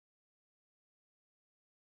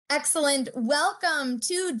Excellent. Welcome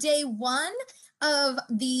to day one of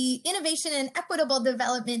the Innovation and Equitable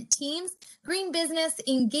Development Team's Green Business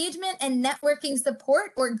Engagement and Networking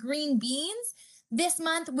Support, or Green Beans. This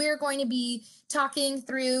month, we're going to be talking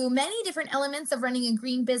through many different elements of running a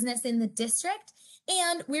green business in the district,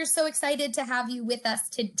 and we're so excited to have you with us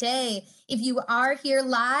today. If you are here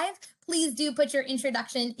live, please do put your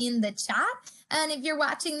introduction in the chat, and if you're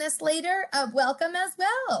watching this later, welcome as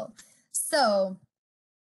well. So,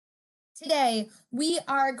 today, we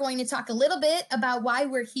are going to talk a little bit about why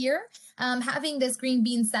we're here having this Green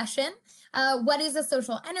Bean session. What is a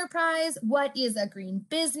social enterprise? What is a green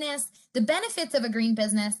business? The benefits of a green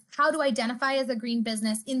business, how to identify as a green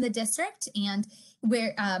business in the district and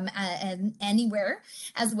where and anywhere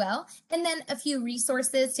as well. And then a few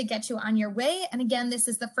resources to get you on your way. And again, this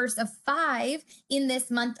is the first of 5 in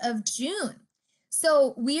this month of June.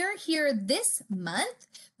 So we're here this month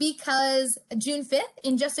because June 5th,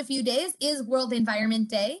 in just a few days, is World Environment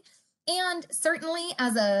Day. And certainly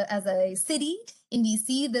as a city in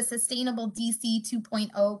DC, the Sustainable DC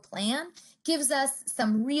 2.0 plan gives us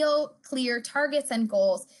some real clear targets and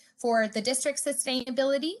goals for the district's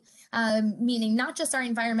sustainability, meaning not just our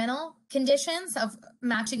environmental conditions of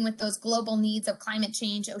matching with those global needs of climate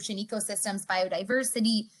change, ocean ecosystems,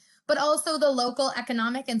 biodiversity, but also the local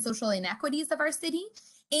economic and social inequities of our city,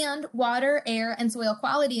 and water, air, and soil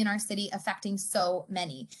quality in our city affecting so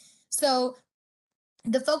many. So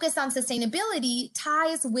the focus on sustainability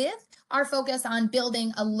ties with our focus on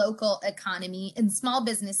building a local economy and small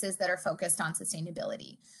businesses that are focused on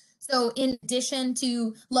sustainability. So in addition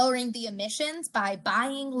to lowering the emissions by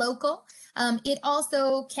buying local, it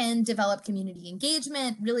also can develop community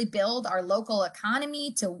engagement, really build our local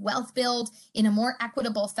economy to wealth build in a more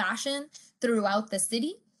equitable fashion throughout the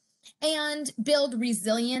city, and build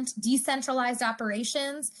resilient, decentralized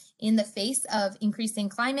operations in the face of increasing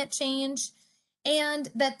climate change, and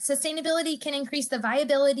that sustainability can increase the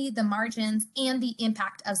viability, the margins, and the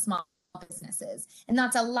impact of small businesses. And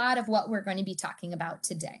that's a lot of what we're going to be talking about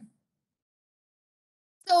today.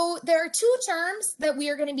 So there are 2 terms that we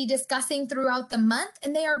are going to be discussing throughout the month,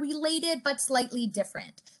 and they are related but slightly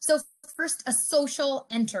different. So first, a social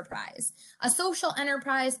enterprise. A social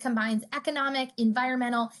enterprise combines economic,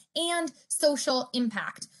 environmental, and social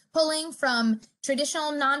impact, pulling from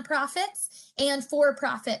traditional nonprofits and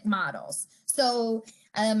for-profit models. So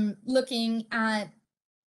looking at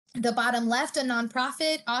the bottom left, a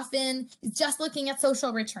nonprofit often is just looking at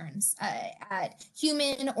social returns, at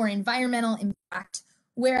human or environmental impact,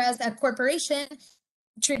 whereas a corporation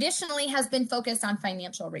traditionally has been focused on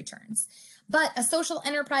financial returns. But a social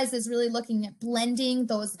enterprise is really looking at blending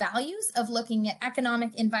those values of looking at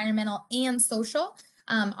economic, environmental, and social,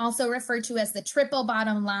 also referred to as the triple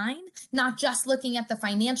bottom line, not just looking at the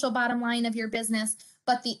financial bottom line of your business,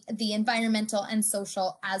 but the environmental and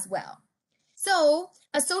social as well. So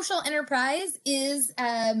a social enterprise is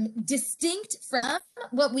distinct from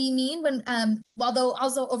what we mean when, although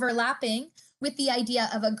also overlapping with the idea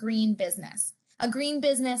of a green business. A green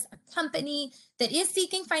business, a company that is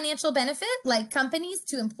seeking financial benefit, like companies,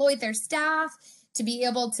 to employ their staff, to be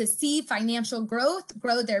able to see financial growth,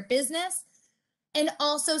 grow their business, and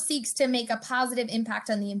also seeks to make a positive impact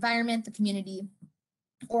on the environment, the community,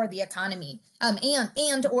 or the economy,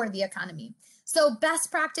 or the economy. So best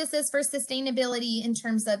practices for sustainability in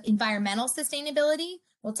terms of environmental sustainability,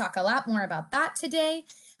 we'll talk a lot more about that today.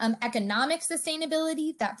 Economic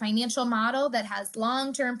sustainability, that financial model that has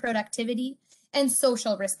long-term productivity, and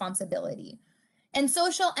social responsibility. And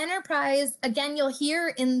social enterprise, again, you'll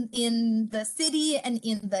hear in the city and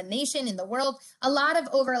in the nation, in the world, a lot of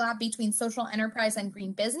overlap between social enterprise and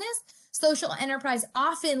green business. Social enterprise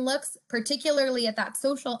often looks particularly at that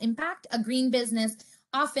social impact, a green business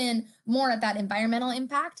often more at that environmental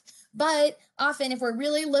impact. But often, if we're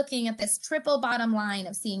really looking at this triple bottom line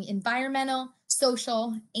of seeing environmental,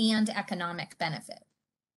 social, and economic benefit.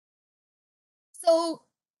 So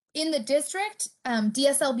in the district,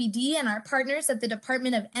 DSLBD and our partners at the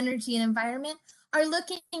Department of Energy and Environment are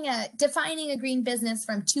looking at defining a green business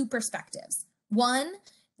from 2 perspectives. One,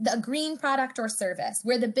 the green product or service,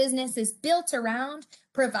 where the business is built around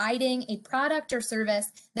providing a product or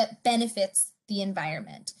service that benefits the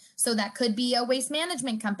environment. So that could be a waste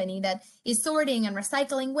management company that is sorting and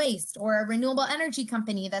recycling waste, or a renewable energy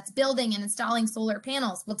company that's building and installing solar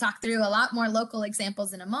panels. We'll talk through a lot more local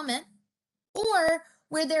examples in a moment. Or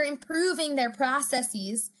where they're improving their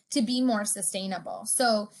processes to be more sustainable.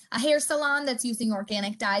 So a hair salon that's using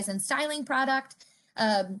organic dyes and styling product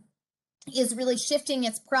is really shifting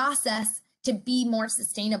its process to be more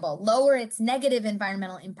sustainable, lower its negative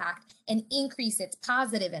environmental impact, and increase its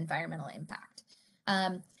positive environmental impact.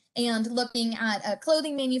 and looking at a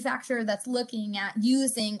clothing manufacturer that's looking at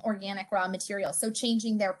using organic raw materials, so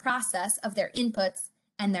changing their process of their inputs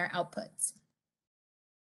and their outputs.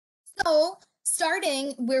 So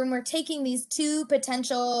starting when we're taking these two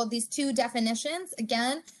definitions,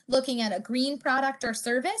 again, looking at a green product or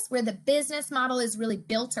service where the business model is really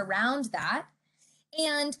built around that,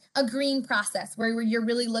 and a green process where you're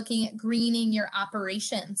really looking at greening your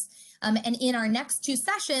operations. And in our next two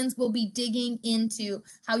sessions, we'll be digging into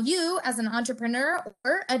how you, as an entrepreneur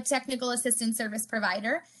or a technical assistance service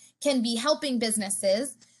provider, can be helping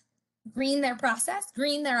businesses green their process,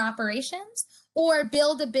 green their operations, or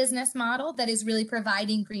build a business model that is really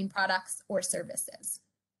providing green products or services.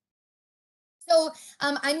 So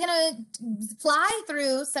I'm going to fly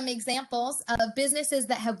through some examples of businesses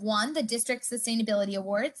that have won the District Sustainability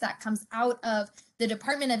Awards. That comes out of the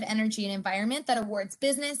Department of Energy and Environment that awards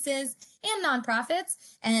businesses and nonprofits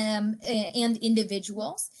and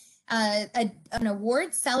individuals an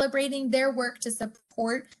award celebrating their work to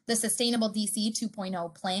support the Sustainable DC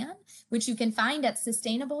 2.0 plan, which you can find at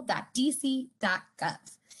sustainable.dc.gov.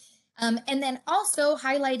 And then also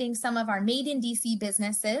highlighting some of our Made in DC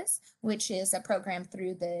businesses, which is a program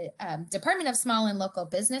through the Department of Small and Local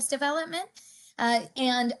Business Development,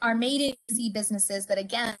 and our Made in DC businesses that,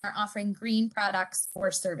 again, are offering green products or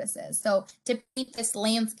services. So to paint this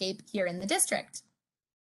landscape here in the district.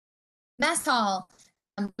 Mess Hall,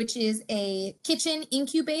 which is a kitchen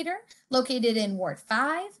incubator located in Ward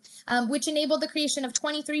 5, which enabled the creation of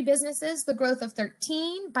 23 businesses, the growth of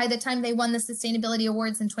 13. By the time they won the Sustainability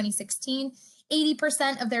Awards in 2016,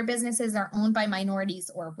 80% of their businesses are owned by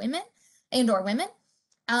minorities or women. And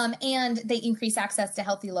they increase access to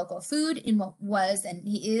healthy local food in what was and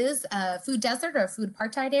is a food desert or a food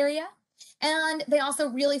apartheid area. And they also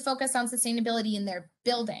really focus on sustainability in their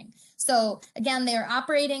building. So again, they're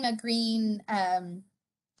operating a green,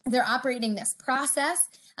 they're operating this process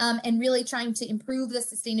and really trying to improve the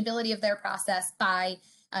sustainability of their process by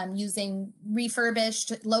using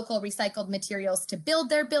refurbished local recycled materials to build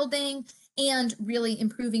their building and really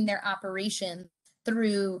improving their operation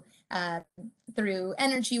through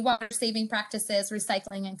energy, water saving practices,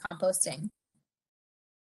 recycling, and composting.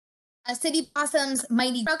 City Blossom's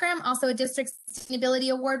Mighty program, also a District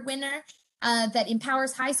Sustainability Award winner, that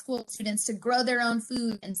empowers high school students to grow their own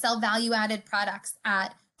food and sell value-added products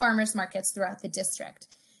at farmers markets throughout the district.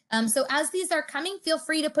 So as these are coming, feel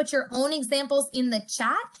free to put your own examples in the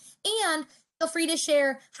chat and feel free to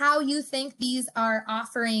share how you think these are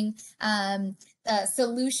offering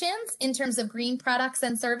solutions in terms of green products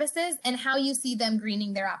and services and how you see them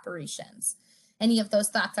greening their operations. Any of those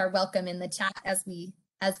thoughts are welcome in the chat as we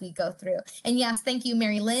go through. And yes, thank you,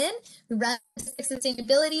 Mary Lynn, who runs the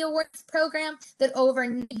Sustainability Awards program that over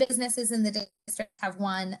 90 businesses in the district have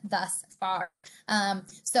won thus far.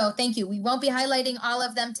 So thank you. We won't be highlighting all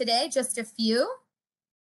of them today, just a few.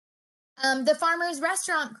 The Farmers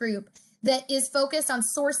Restaurant Group that is focused on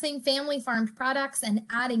sourcing family farmed products and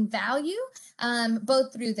adding value,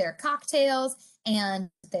 both through their cocktails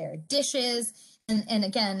and their dishes. And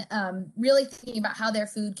again, really thinking about how their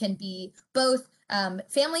food can be both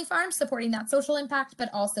family farmed, supporting that social impact, but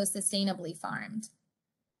also sustainably farmed.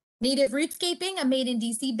 Native Rootscaping, a Made in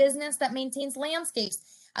DC business that maintains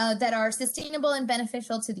landscapes that are sustainable and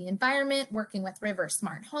beneficial to the environment, working with River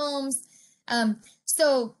Smart Homes.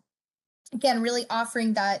 So again, really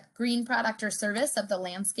offering that green product or service of the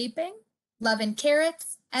landscaping. Love and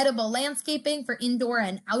Carrots, edible landscaping for indoor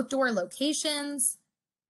and outdoor locations.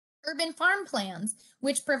 Urban Farm Plans,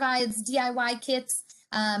 which provides DIY kits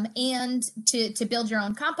and to build your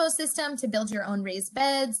own compost system, to build your own raised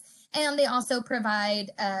beds. And they also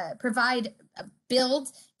provide build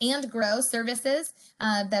and grow services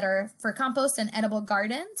that are for compost and edible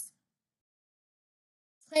gardens.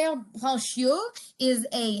 Claire Blanchiot is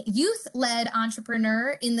a youth-led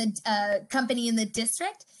entrepreneur in the company in the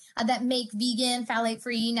district that make vegan,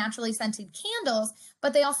 phthalate-free, naturally scented candles,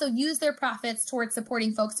 but they also use their profits towards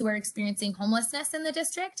supporting folks who are experiencing homelessness in the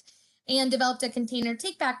district, and developed a container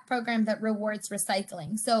take-back program that rewards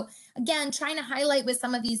recycling. So again, trying to highlight with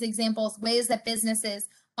some of these examples ways that businesses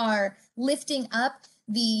are lifting up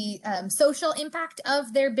the social impact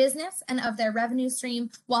of their business and of their revenue stream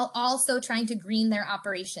while also trying to green their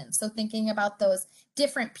operations. So thinking about those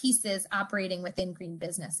different pieces operating within green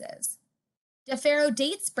businesses. DeFaro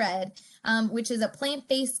Date Spread, which is a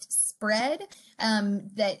plant-based spread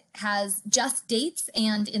that has just dates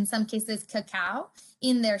and in some cases cacao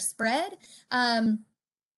in their spread. And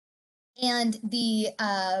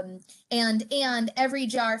Every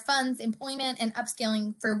Jar funds employment and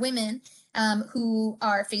upskilling for women who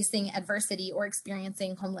are facing adversity or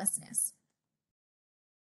experiencing homelessness.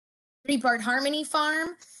 Freeport Harmony Farm,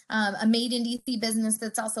 a made in DC business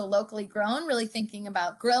that's also locally grown, really thinking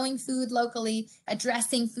about growing food locally,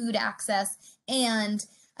 addressing food access, and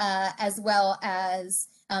as well as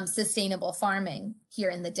sustainable farming here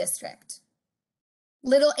in the district.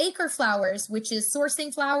 Little Acre Flowers, which is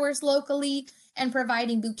sourcing flowers locally and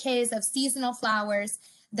providing bouquets of seasonal flowers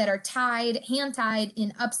that are tied, hand-tied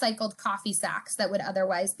in upcycled coffee sacks that would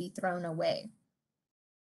otherwise be thrown away.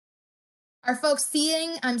 Are folks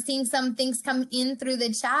seeing, I'm seeing some things come in through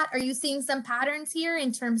the chat. Are you seeing some patterns here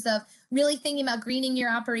in terms of really thinking about greening your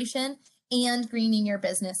operation and greening your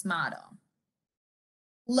business model?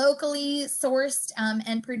 Locally sourced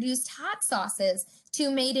and produced hot sauces to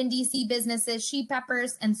made in DC businesses, Sheep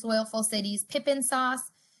Peppers and Soilful Cities Pippin Sauce.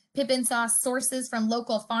 Pippin Sauce sources from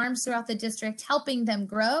local farms throughout the district, helping them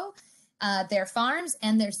grow their farms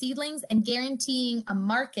and their seedlings and guaranteeing a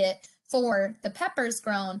market for the peppers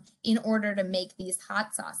grown in order to make these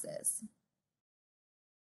hot sauces.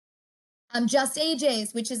 Just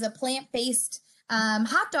AJ's, which is a plant-based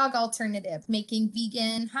hot dog alternative, making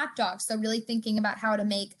vegan hot dogs. So really thinking about how to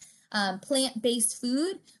make plant-based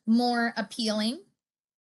food more appealing.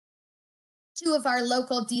 Two of our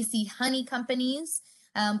local DC honey companies,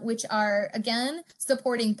 which are, again,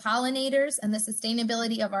 supporting pollinators and the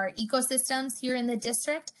sustainability of our ecosystems here in the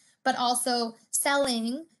district, but also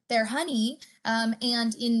selling their honey,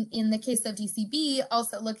 and in the case of DCB,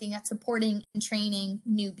 also looking at supporting and training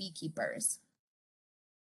new beekeepers.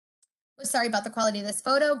 Sorry about the quality of this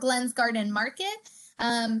photo. Glenn's Garden Market,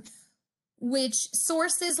 which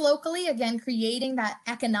sources locally, again, creating that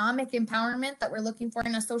economic empowerment that we're looking for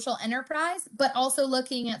in a social enterprise, but also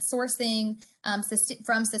looking at sourcing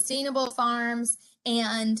from sustainable farms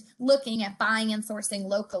and looking at buying and sourcing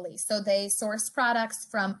locally. So they source products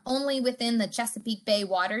from only within the Chesapeake Bay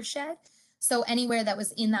watershed. So anywhere that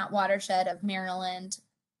was in that watershed of Maryland,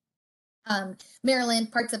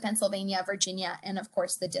 parts of Pennsylvania, Virginia, and of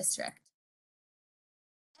course the district.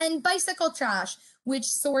 And Bicycle Trash, which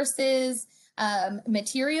sources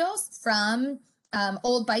materials from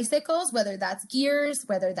old bicycles, whether that's gears,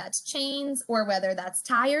 whether that's chains, or whether that's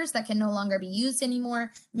tires that can no longer be used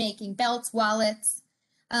anymore, making belts, wallets.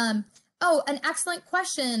 Oh, an excellent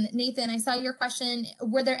question, Nathan. I saw your question.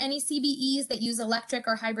 Were there any CBEs that use electric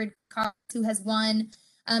or hybrid cars who has won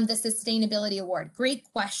the Sustainability Award?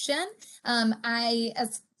 Great question.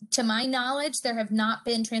 To my knowledge, there have not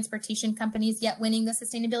been transportation companies yet winning the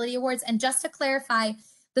Sustainability Awards. And just to clarify,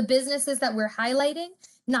 the businesses that we're highlighting,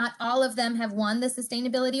 not all of them have won the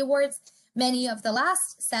Sustainability Awards. Many of the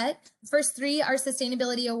last set, first three are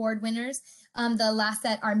Sustainability Award winners. The last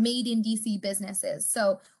set are made in DC businesses.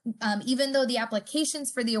 So even though the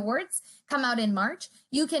applications for the awards come out in March,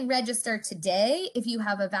 you can register today if you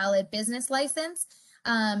have a valid business license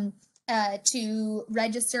to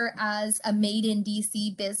register as a Made in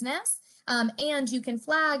DC business. And you can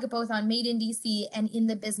flag both on Made in DC and in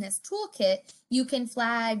the business toolkit, you can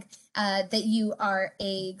flag that you are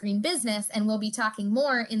a green business, and we'll be talking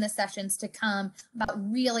more in the sessions to come about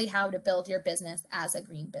really how to build your business as a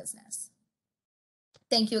green business.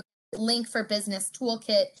 Thank you. Link for business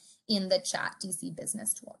toolkit in the chat,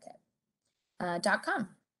 dcbusinesstoolkit.com.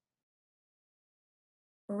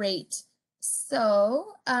 Great.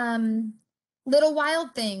 So, Little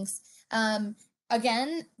Wild Things.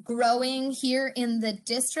 Again, growing here in the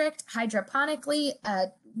district hydroponically,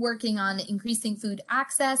 working on increasing food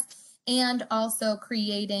access, and also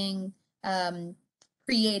creating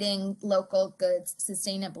local goods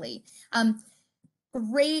sustainably.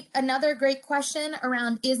 Another great question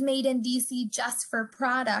around, is Made in DC just for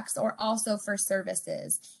products or also for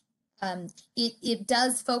services? It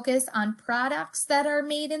does focus on products that are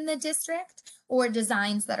made in the district or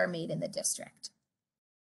designs that are made in the district.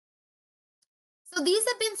 So these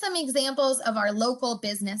have been some examples of our local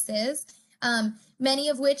businesses, many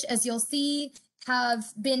of which, as you'll see,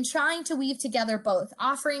 have been trying to weave together both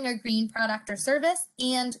offering a green product or service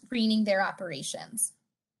and greening their operations.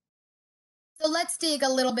 So let's dig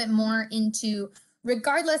a little bit more into,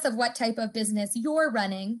 regardless of what type of business you're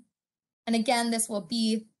running, and again, this will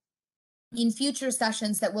be in future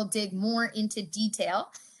sessions that will dig more into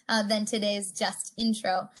detail than today's just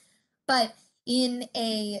intro. But in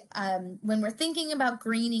when we're thinking about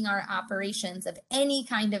greening our operations of any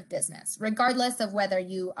kind of business, regardless of whether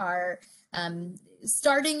you are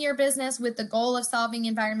starting your business with the goal of solving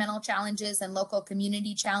environmental challenges and local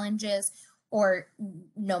community challenges, or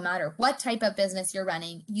no matter what type of business you're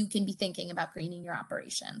running, you can be thinking about greening your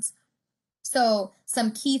operations. So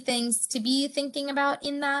some key things to be thinking about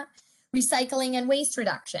in that: recycling and waste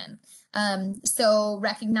reduction. So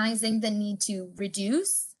recognizing the need to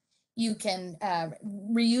reduce You can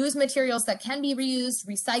reuse materials that can be reused,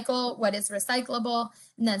 recycle what is recyclable,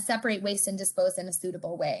 and then separate waste and dispose in a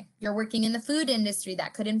suitable way. You're working in the food industry,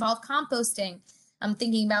 that could involve composting. I'm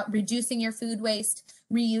thinking about reducing your food waste,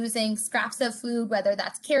 reusing scraps of food, whether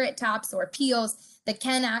that's carrot tops or peels that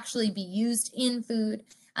can actually be used in food,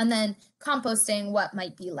 and then composting what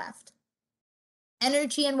might be left.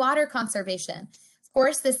 Energy and water conservation. Of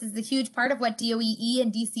course, this is a huge part of what DOEE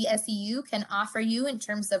and DCSEU can offer you in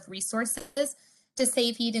terms of resources to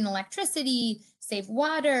save heat and electricity, save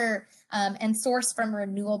water, and source from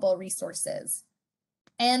renewable resources.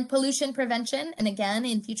 And pollution prevention, and again,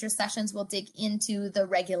 in future sessions, we'll dig into the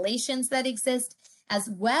regulations that exist, as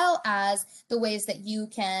well as the ways that you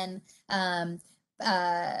can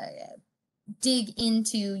dig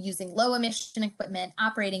into using low emission equipment,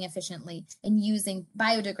 operating efficiently, and using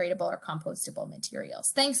biodegradable or compostable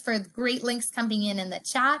materials. Thanks for great links coming in the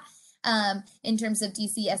chat in terms of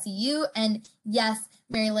DCSEU. And yes,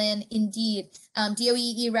 Marilyn, indeed,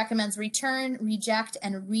 DOEE recommends return, reject,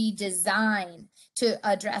 and redesign to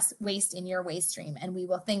address waste in your waste stream. And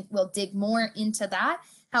we'll dig more into that,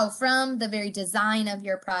 how from the very design of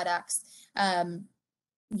your products,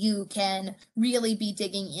 you can really be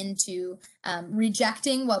digging into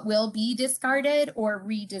rejecting what will be discarded or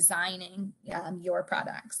redesigning your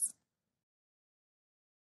products.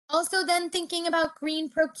 Also then thinking about green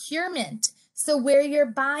procurement. So where you're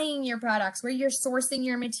buying your products, where you're sourcing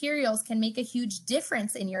your materials can make a huge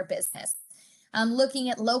difference in your business. Looking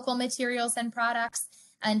at local materials and products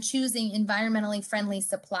and choosing environmentally friendly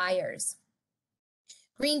suppliers.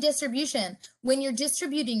 Green distribution, when you're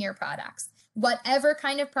distributing your products, whatever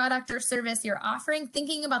kind of product or service you're offering,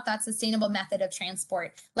 thinking about that sustainable method of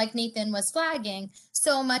transport. Like Nathan was flagging,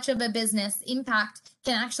 so much of a business impact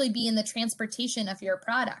can actually be in the transportation of your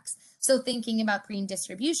products. So thinking about green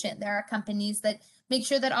distribution, there are companies that make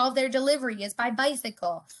sure that all of their delivery is by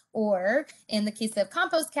bicycle, or in the case of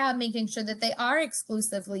Compost Cab, making sure that they are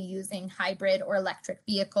exclusively using hybrid or electric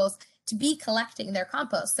vehicles to be collecting their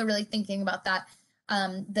compost. So really thinking about that,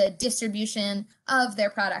 the distribution of their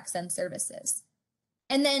products and services.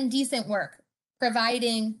 And then decent work,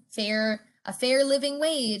 providing a fair living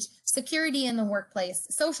wage, security in the workplace,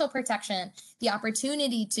 social protection, the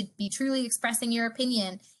opportunity to be truly expressing your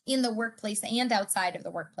opinion in the workplace and outside of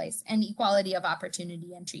the workplace, and equality of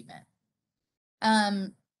opportunity and treatment.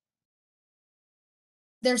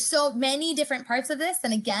 There's so many different parts of this,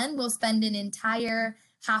 and again, we'll spend an entire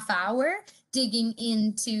half hour digging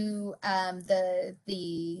into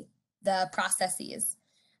the processes.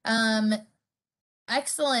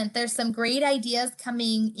 Excellent. There's some great ideas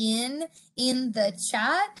coming in the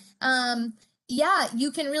chat. Yeah,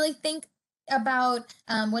 you can really think about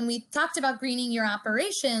when we talked about greening your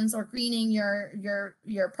operations or greening your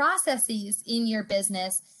processes in your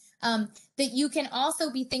business, that you can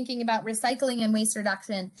also be thinking about recycling and waste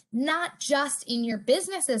reduction, not just in your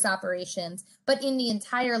business's operations, but in the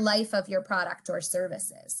entire life of your product or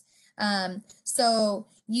services. So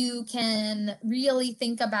you can really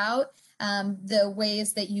think about the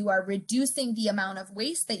ways that you are reducing the amount of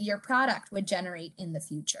waste that your product would generate in the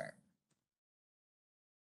future.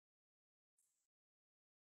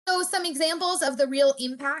 So some examples of the real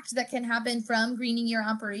impact that can happen from greening your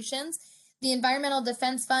operations. The Environmental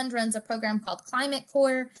Defense Fund runs a program called Climate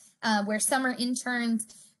Corps, where summer interns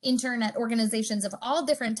intern at organizations of all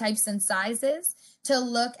different types and sizes to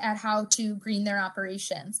look at how to green their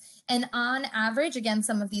operations. And on average, again,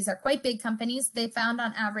 some of these are quite big companies, they found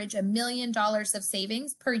on average $1 million of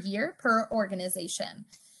savings per year per organization.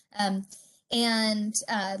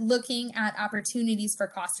 Looking at opportunities for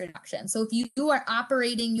cost reduction. So if you are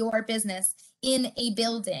operating your business in a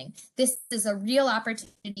building, this is a real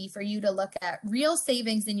opportunity for you to look at real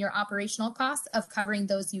savings in your operational costs of covering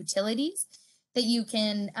those utilities that you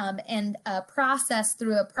can process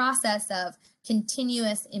through a process of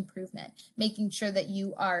continuous improvement, making sure that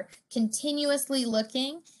you are continuously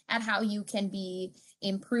looking at how you can be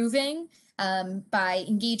improving by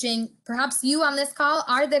engaging. Perhaps you on this call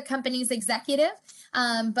are the company's executive,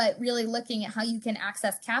 but really looking at how you can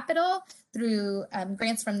access capital through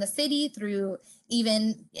grants from the city, through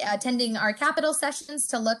even attending our capital sessions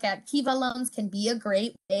to look at Kiva loans can be a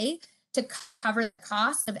great way to cover the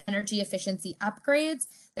cost of energy efficiency upgrades.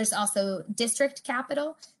 There's also district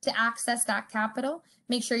capital to access that capital.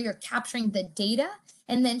 Make sure you're capturing the data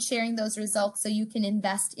and then sharing those results so you can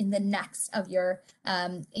invest in the next of your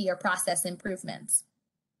process improvements.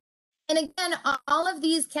 And again, all of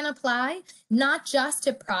these can apply not just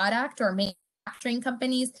to product or manufacturing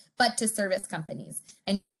companies, but to service companies.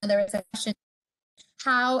 And there is a question,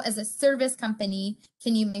 how, as a service company,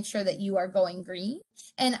 can you make sure that you are going green?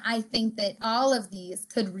 And I think that all of these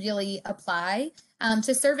could really apply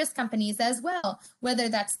to service companies as well, whether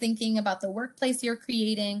that's thinking about the workplace you're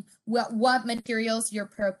creating, what materials you're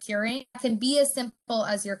procuring. It can be as simple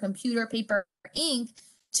as your computer, paper, ink,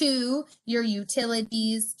 to your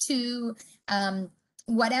utilities, to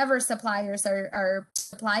whatever suppliers are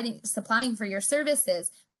supplying for your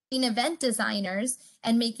services. Being event designers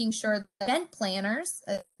and making sure event planners,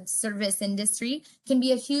 service industry, can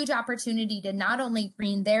be a huge opportunity to not only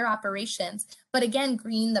green their operations, but again,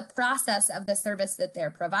 green the process of the service that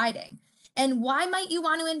they're providing. And why might you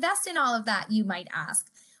want to invest in all of that, you might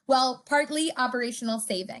ask? Well, partly operational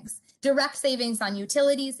savings, direct savings on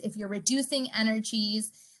utilities. If you're reducing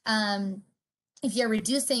energies, if you're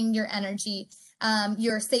reducing your energy,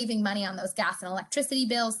 you're saving money on those gas and electricity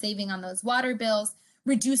bills, saving on those water bills,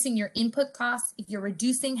 reducing your input costs. If you're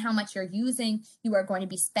reducing how much you're using, you are going to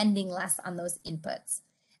be spending less on those inputs.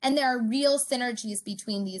 And there are real synergies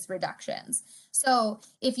between these reductions. So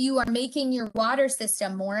if you are making your water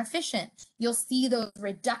system more efficient, you'll see those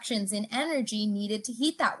reductions in energy needed to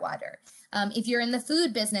heat that water. If you're in the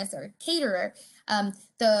food business or caterer,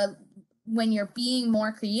 when you're being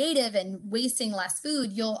more creative and wasting less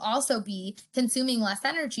food, you'll also be consuming less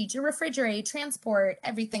energy to refrigerate, transport,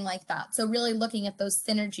 everything like that. So really looking at those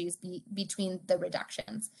synergies between the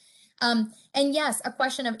reductions. And yes, a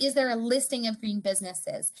question of, is there a listing of green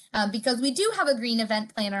businesses? Because we do have a green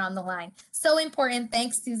event planner on the line. So important.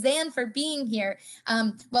 Thanks, Suzanne, for being here.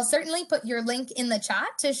 Well, certainly put your link in the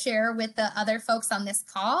chat to share with the other folks on this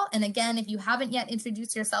call. And again, if you haven't yet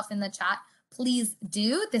introduced yourself in the chat, please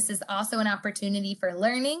do. This is also an opportunity for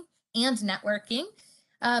learning and networking.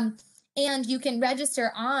 And you can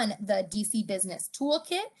register on the DC Business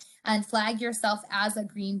Toolkit and flag yourself as a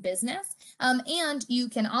green business. And you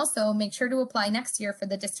can also make sure to apply next year for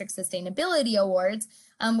the District Sustainability Awards,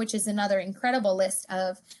 which is another incredible list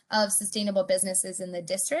of sustainable businesses in the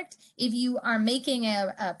district. If you are making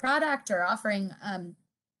a product or offering,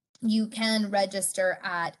 you can register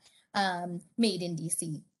at Made in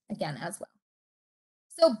DC again as well.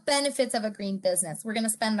 So benefits of a green business. We're going to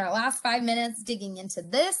spend our last 5 minutes digging into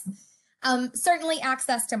this. Certainly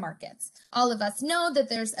access to markets. All of us know that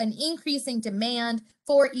there's an increasing demand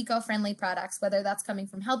for eco-friendly products, whether that's coming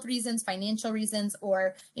from health reasons, financial reasons,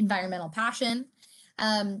 or environmental passion.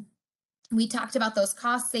 We talked about those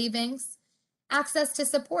cost savings. Access to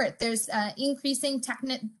support. There's increasing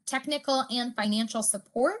technical and financial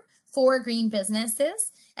support for green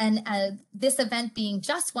businesses, and this event being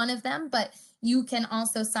just one of them, but you can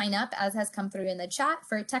also sign up, as has come through in the chat,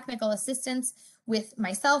 for technical assistance with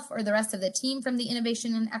myself or the rest of the team from the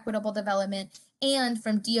Innovation and Equitable Development and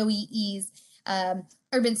from DOEE's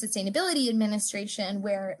Urban Sustainability Administration,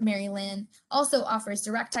 where Mary Lynn also offers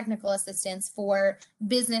direct technical assistance for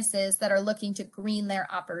businesses that are looking to green their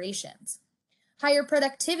operations. Higher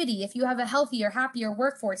productivity. If you have a healthier, happier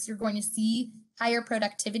workforce, you're going to see higher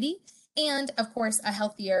productivity and, of course, a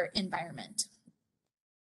healthier environment.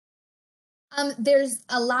 There's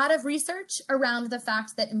a lot of research around the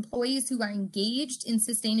fact that employees who are engaged in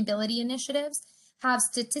sustainability initiatives have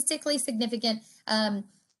statistically significant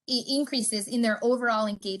increases in their overall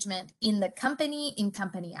engagement in the company, in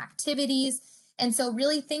company activities. And so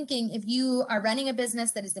really thinking, if you are running a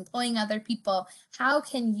business that is employing other people, how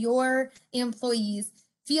can your employees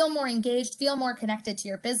feel more engaged, feel more connected to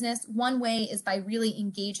your business? One way is by really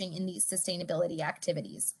engaging in these sustainability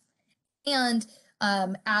activities. And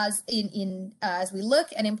as we look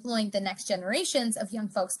at employing the next generations of young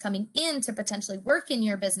folks coming in to potentially work in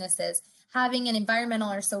your businesses, having an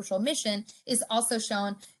environmental or social mission is also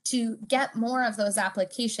shown to get more of those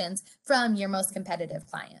applications from your most competitive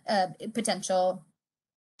potential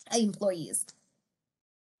employees.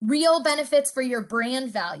 Real benefits for your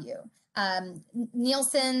brand value.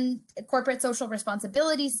 Nielsen Corporate Social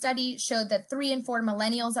Responsibility Study showed that 3 in 4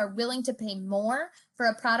 millennials are willing to pay more for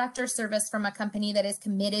a product or service from a company that is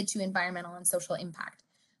committed to environmental and social impact.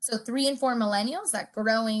 So 3 in 4 millennials, that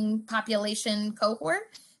growing population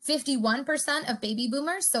cohort, 51% of baby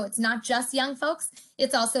boomers, so it's not just young folks,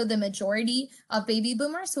 it's also the majority of baby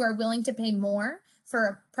boomers who are willing to pay more for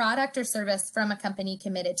a product or service from a company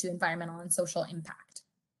committed to environmental and social impact.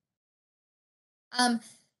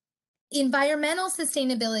 Environmental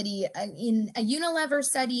sustainability. In a Unilever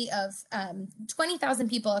study of 20,000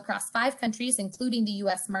 people across 5 countries, including the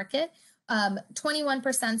US market,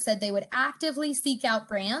 21% said they would actively seek out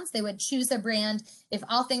brands. They would choose a brand. If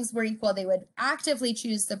all things were equal, they would actively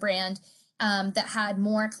choose the brand that had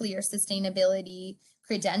more clear sustainability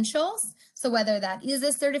credentials. So whether that is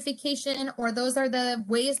a certification or those are the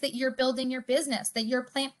ways that you're building your business, that you're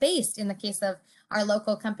plant-based in the case of our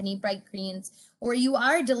local company, Bright Greens, or you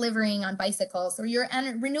are delivering on bicycles, or you're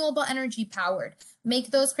renewable energy powered, make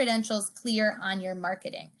those credentials clear on your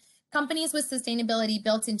marketing. Companies with sustainability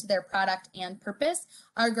built into their product and purpose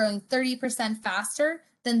are growing 30% faster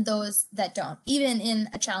than those that don't, even in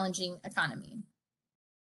a challenging economy.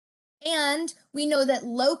 And we know that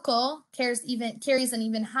local carries an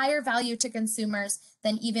even higher value to consumers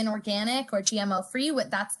than even organic or GMO-free.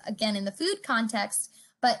 That's again in the food context,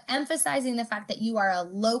 but emphasizing the fact that you are a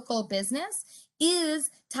local business is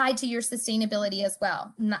tied to your sustainability as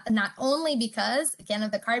well. Not only because, again, of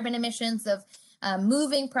the carbon emissions of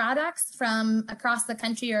moving products from across the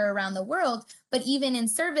country or around the world, but even in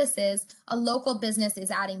services, a local business is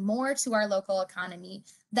adding more to our local economy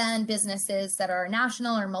than businesses that are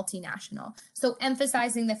national or multinational. So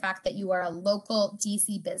emphasizing the fact that you are a local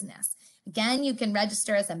DC business. Again, you can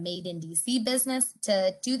register as a Made in DC business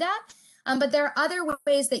to do that, but there are other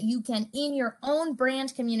ways that you can, in your own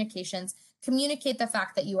brand communications, communicate the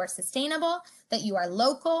fact that you are sustainable, that you are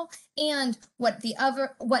local, and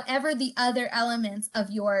whatever the other elements of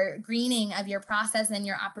your greening, of your process and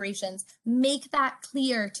your operations, make that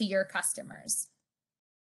clear to your customers.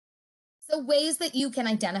 So ways that you can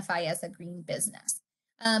identify as a green business.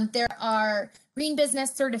 There are green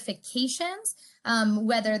business certifications,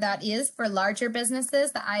 whether that is for larger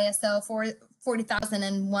businesses, the ISO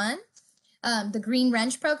 40001, the Green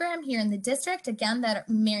Wrench program here in the district, again, that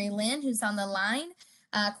Mary Lynn, who's on the line,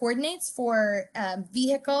 coordinates for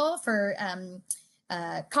vehicle, for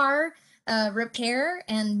car repair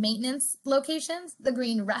and maintenance locations, the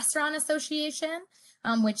Green Restaurant Association,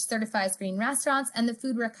 which certifies green restaurants, and the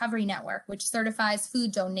Food Recovery Network, which certifies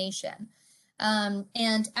food donation.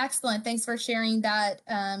 And excellent, thanks for sharing that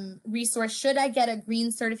resource. Should I get a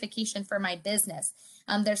green certification for my business?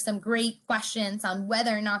 There's some great questions on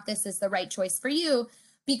whether or not this is the right choice for you,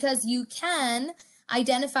 because you can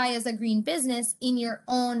identify as a green business in your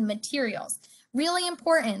own materials. Really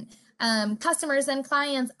important. Customers and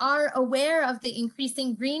clients are aware of the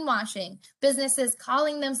increasing greenwashing, businesses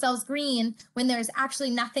calling themselves green when there's actually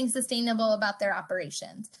nothing sustainable about their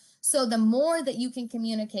operations. So the more that you can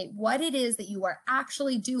communicate what it is that you are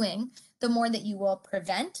actually doing, the more that you will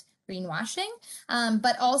prevent greenwashing,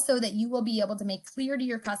 but also that you will be able to make clear to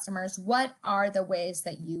your customers what are the ways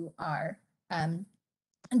that you are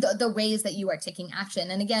the ways that you are taking action.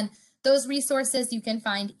 And again, those resources you can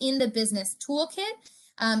find in the business toolkit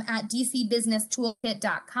at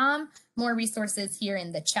dcbusinesstoolkit.com. More resources here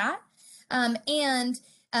in the chat.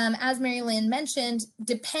 As Mary Lynn mentioned,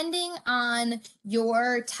 depending on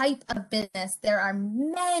your type of business, there are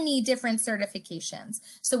many different certifications.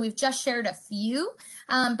 So we've just shared a few,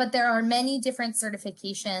 but there are many different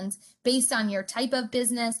certifications based on your type of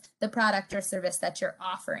business, the product or service that you're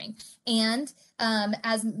offering. And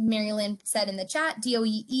as Mary Lynn said in the chat,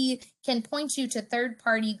 DOEE can point you to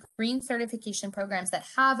third-party green certification programs that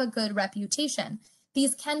have a good reputation.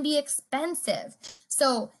 These can be expensive.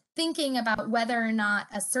 So thinking about whether or not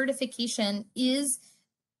a certification is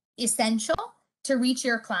essential to reach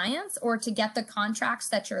your clients or to get the contracts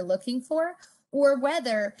that you're looking for, or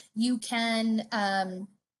whether you can,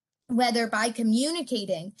 whether by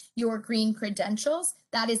communicating your green credentials,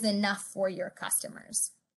 that is enough for your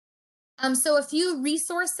customers. So a few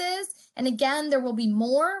resources, and again, there will be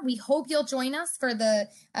more. We hope you'll join us for the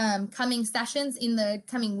coming sessions in the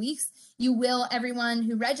coming weeks. You will, everyone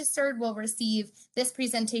who registered will receive this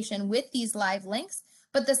presentation with these live links,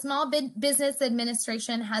 but the Small Business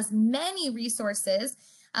Administration has many resources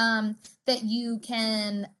that you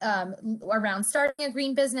can, around starting a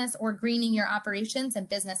green business or greening your operations and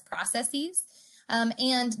business processes.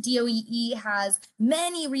 And DOEE has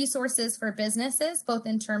many resources for businesses, both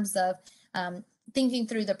in terms of thinking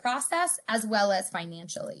through the process as well as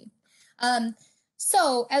financially.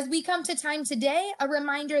 So as we come to time today, a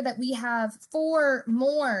reminder that we have 4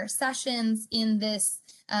 more sessions in this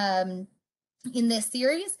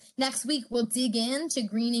series. Next week, we'll dig into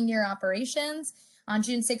greening your operations. On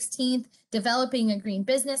June 16th, developing a green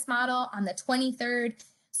business model. On the 23rd,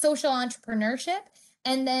 social entrepreneurship.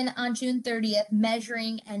 And then on June 30th,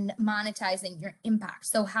 measuring and monetizing your impact.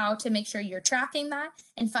 So how to make sure you're tracking that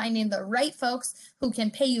and finding the right folks who can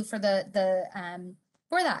pay you for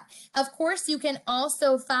for that. Of course, you can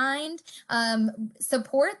also find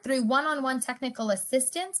support through one-on-one technical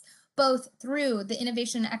assistance, both through the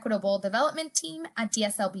Innovation and Equitable Development team at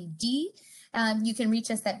DSLBD, You can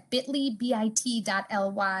reach us at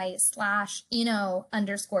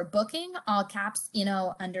bit.ly/Inno_booking, all caps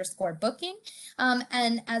Inno_booking,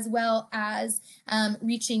 and as well as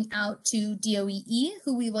reaching out to DOEE,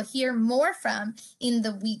 who we will hear more from in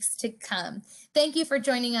the weeks to come. Thank you for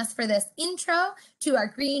joining us for this intro to our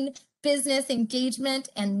green business engagement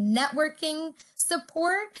and networking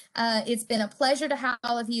support. It's been a pleasure to have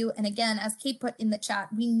all of you. And again, as Kate put in the chat,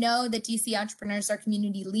 we know that DC entrepreneurs are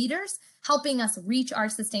community leaders, helping us reach our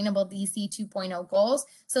sustainable DC 2.0 goals.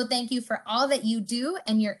 So thank you for all that you do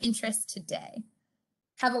and your interest today.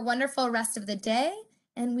 Have a wonderful rest of the day,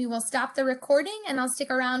 and we will stop the recording, and I'll stick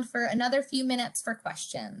around for another few minutes for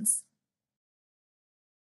questions.